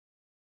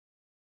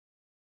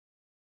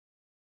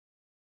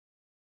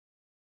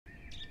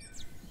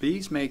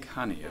Bees make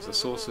honey as a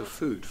source of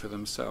food for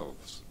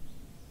themselves.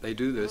 They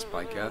do this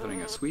by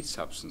gathering a sweet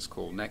substance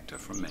called nectar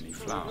from many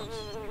flowers.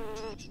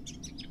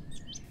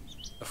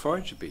 A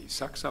forager bee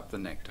sucks up the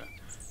nectar,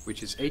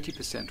 which is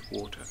 80%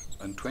 water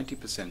and 20%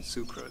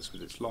 sucrose,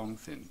 with its long,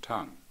 thin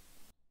tongue.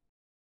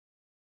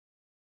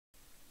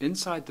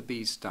 Inside the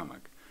bee's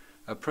stomach,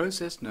 a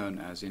process known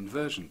as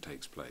inversion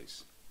takes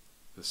place.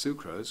 The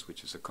sucrose,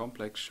 which is a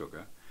complex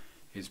sugar,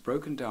 is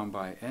broken down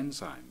by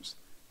enzymes,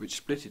 which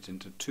split it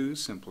into two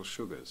simple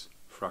sugars,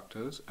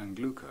 fructose and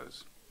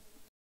glucose.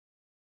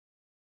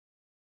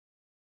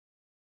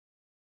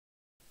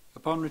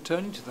 Upon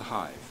returning to the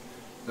hive,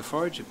 the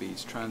forager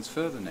bees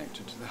transfer the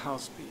nectar to the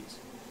house bees,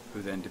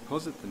 who then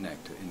deposit the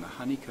nectar in the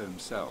honeycomb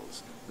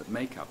cells that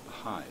make up the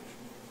hive.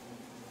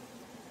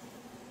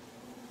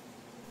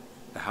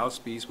 The house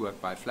bees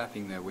work by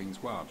flapping their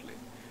wings wildly,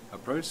 a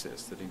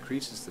process that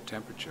increases the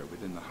temperature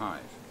within the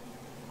hive,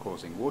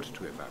 causing water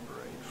to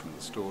evaporate from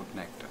the stored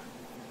nectar.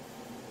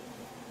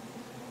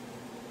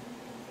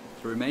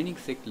 The remaining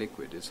thick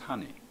liquid is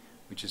honey,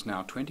 which is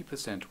now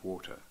 20%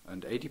 water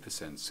and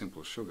 80%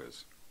 simple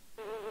sugars.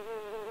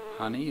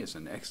 Honey is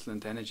an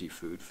excellent energy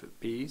food for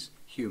bees,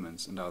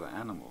 humans and other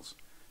animals,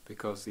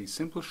 because these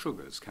simple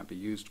sugars can be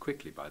used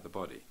quickly by the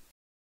body.